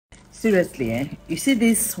Seriously, eh? You see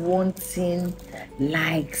this wanting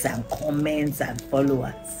likes and comments and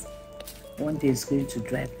followers. One day is going to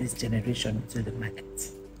drive this generation into the market.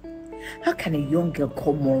 How can a young girl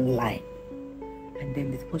come online and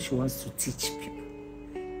then what she wants to teach people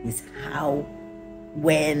is how,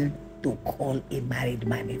 when to call a married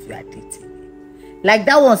man if you are dating him? Like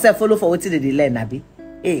that one said, follow for what did they learn, Abi?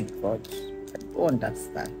 Hey God, I don't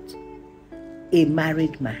understand. A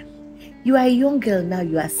married man. You are a young girl now,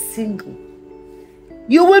 you are single.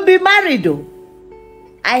 You will be married though.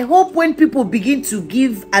 I hope when people begin to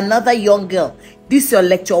give another young girl this your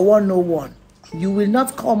lecture 101, you will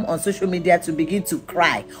not come on social media to begin to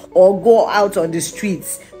cry or go out on the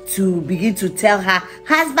streets to begin to tell her,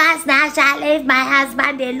 husband snatch, I leave my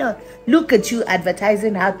husband alone. Look at you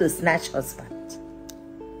advertising how to snatch husband.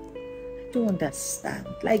 I don't understand.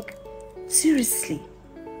 Like, seriously.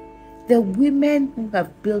 The women who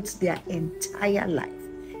have built their entire life,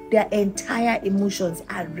 their entire emotions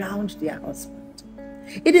around their husband.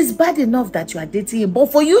 It is bad enough that you are dating him,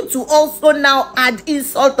 but for you to also now add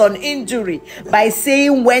insult on injury by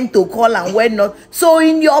saying when to call and when not. So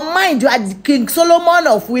in your mind, you are the King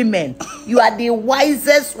Solomon of women. You are the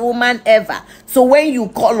wisest woman ever. So when you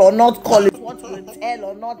call or not call, it's what will tell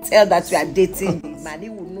or not tell that you are dating him. Man, he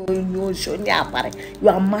will know you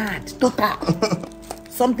are mad. Total.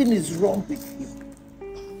 Something is wrong with you.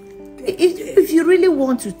 If you really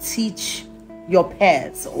want to teach your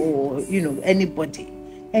peers or, you know, anybody,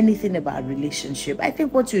 anything about relationship, I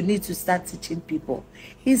think what you need to start teaching people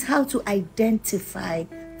is how to identify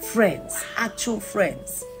friends, actual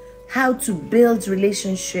friends, how to build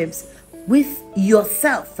relationships with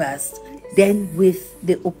yourself first, then with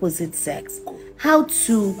the opposite sex, how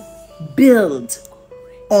to build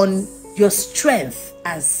on your strength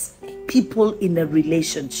as people in a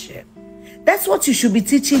relationship. That's what you should be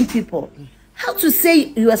teaching people. How to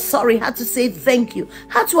say you are sorry, how to say thank you,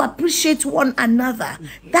 how to appreciate one another.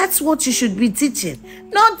 That's what you should be teaching.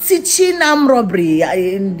 Not teaching armed robbery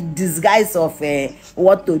in disguise of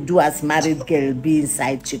what to do as married girl, being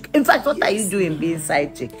side chick. In fact, what are you doing being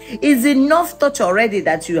side chick? Is enough touch already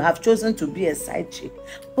that you have chosen to be a side chick.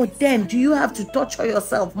 But then, do you have to torture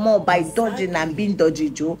yourself more by dodging and being dodgy,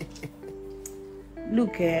 Joe?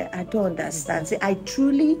 Look, I don't understand. See, I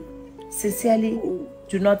truly, sincerely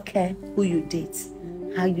do not care who you date,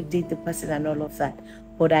 how you date the person and all of that.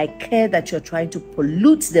 But I care that you're trying to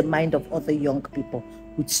pollute the mind of other young people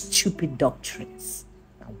with stupid doctrines.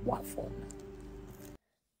 And what for?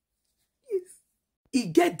 Yes.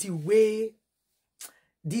 It get the way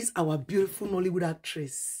this our beautiful Nollywood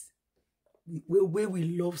actress, the way we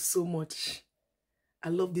love so much. I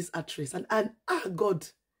love this actress. And God,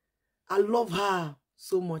 I love her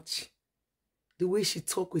so much. The way she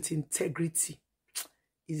talk with integrity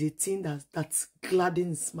is a thing that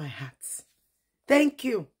gladdens my heart. Thank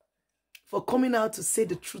you for coming out to say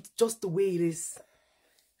the truth just the way it is.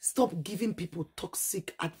 Stop giving people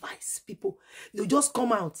toxic advice. People, you just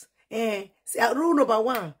come out. Say, rule number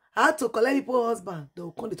one, how to collect people's husband.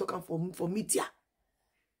 They'll come to talk for media.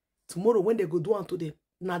 Tomorrow when they go do unto them,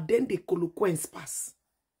 now then they colloquies pass.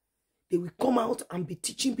 They will come out and be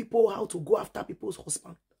teaching people how to go after people's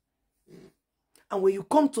husband. And when you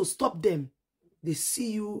come to stop them, they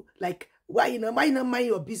see you like, why not mind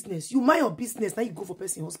your business? You mind your business, now you go for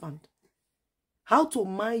person's husband. How to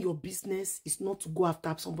mind your business is not to go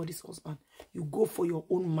after somebody's husband. You go for your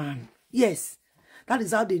own man. Yes, that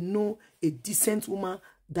is how they know a decent woman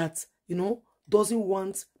that, you know, doesn't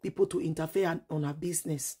want people to interfere on her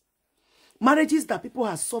business. Marriages that people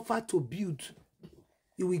have suffered to build,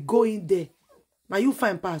 you will go in there. Now you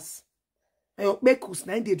find pass. And your bekus,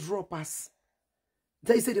 now they draw pass.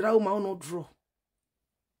 Then you say the right woman will not draw.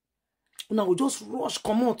 Now we just rush,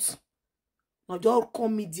 come out. Now just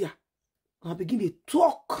come media. Now begin to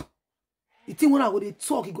talk. The thing when I go to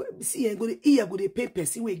talk, you go see and go to ear, go to pay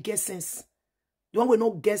person where get sense. The one will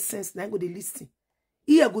not get sense, now go to listen.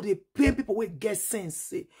 Here go to pay people where get sense.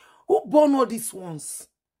 Say, who born all these ones?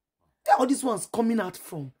 Where are all these ones coming out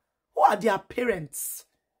from? Who are their parents?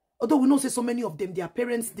 Although we know say so many of them, their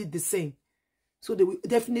parents did the same. So they will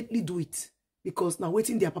definitely do it. Because now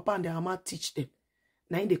waiting their papa and their mama teach them.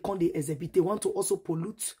 Now they can't exhibit. They want to also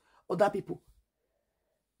pollute other people.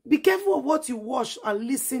 Be careful of what you watch and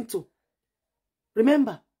listen to.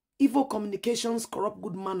 Remember, evil communications corrupt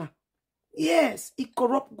good manner. Yes, it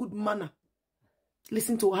corrupt good manner.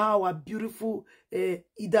 Listen to how our beautiful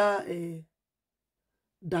hildadakudo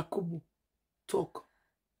talk.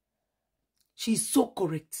 She's so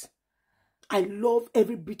correct. I love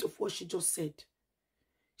every bit of what she just said.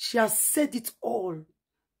 She has said it all.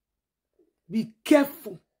 Be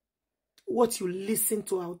careful what you listen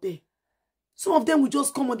to out there. Some of them will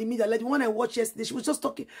just come on the media. Like the one I watched yesterday, she was just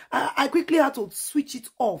talking. I quickly had to switch it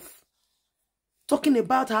off. Talking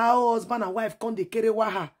about how husband and wife come, they carry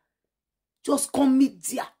waha. Just come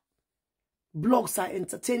media. Blogs are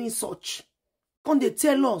entertaining such. Come they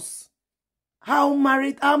tell us how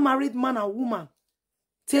married man and woman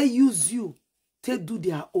they use you, they do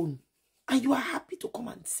their own. And you are happy to come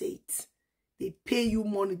and say it. They pay you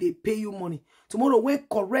money, they pay you money. Tomorrow when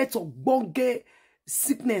correct or bonge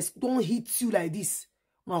sickness don't hit you like this,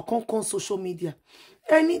 now come on social media.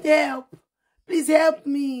 I need help. Please help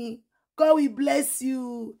me. God will bless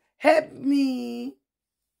you. Help me.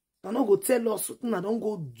 I don't go tell us something I don't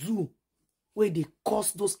go do where they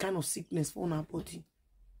cause those kind of sickness for our body.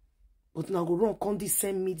 But now go run on this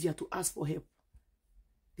same media to ask for help.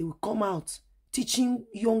 They will come out teaching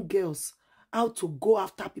young girls how to go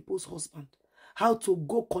after people's husband, how to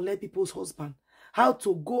go collect people's husband, how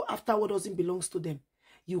to go after what doesn't belong to them.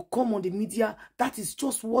 You come on the media, that is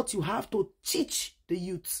just what you have to teach the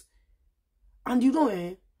youths. And you know,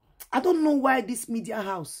 I don't know why this media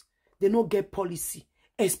house, they don't get policy,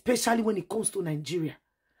 especially when it comes to Nigeria.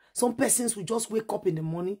 Some persons will just wake up in the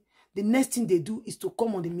morning. The next thing they do is to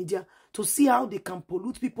come on the media to see how they can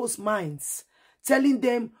pollute people's minds, telling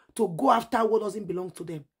them to go after what doesn't belong to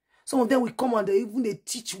them. Some of them will come and they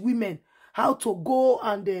teach women how to go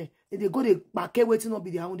and they go the market waiting up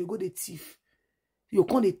be their own, they go the thief. You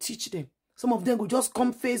can't they teach them. Some of them will just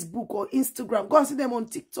come Facebook or Instagram. Go and see them on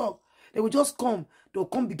TikTok. They will just come. They'll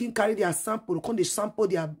come begin carry their sample. They'll come they sample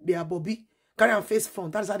their bobby, carry on face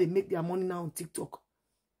front. That's how they make their money now on TikTok.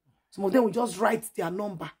 Some of them will just write their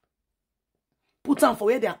number. Put them for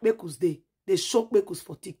where their bekus they show bekus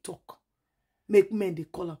for TikTok. Make men they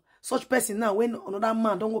call them. Such person now, when another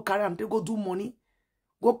man don't go carry and they go do money,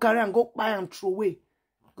 go carry and go buy and throw away.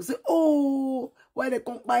 Go say, oh, why they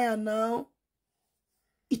can't buy her now?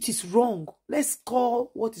 It is wrong. Let's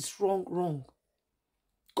call what is wrong, wrong.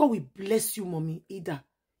 God will bless you, mommy, Ida.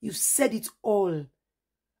 You've said it all.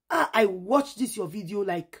 I watched this, your video,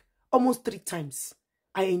 like almost 3 times.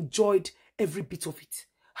 I enjoyed every bit of it.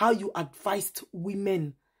 How you advised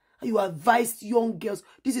women. How you advised young girls.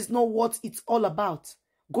 This is not what it's all about.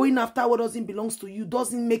 Going after what doesn't belong to you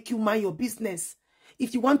doesn't make you mind your business.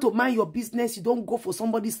 If you want to mind your business, you don't go for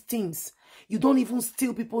somebody's things. You don't even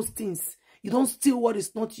steal people's things. You don't steal what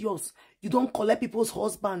is not yours. You don't collect people's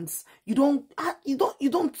husbands. You don't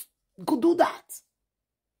go do that.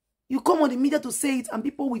 You come on the media to say it, and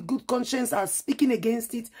people with good conscience are speaking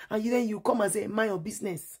against it, and then you come and say, mind your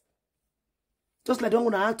business. Just like don't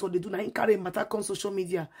want to act what they do now, in carry matter on social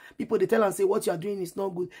media. People they tell and say what you are doing is not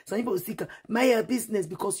good. Some people say, mind your business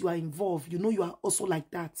because you are involved. You know you are also like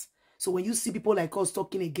that. So when you see people like us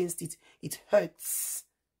talking against it, it hurts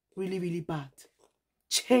really, really bad.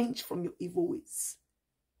 Change from your evil ways.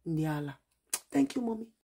 Nyala. Thank you, mommy.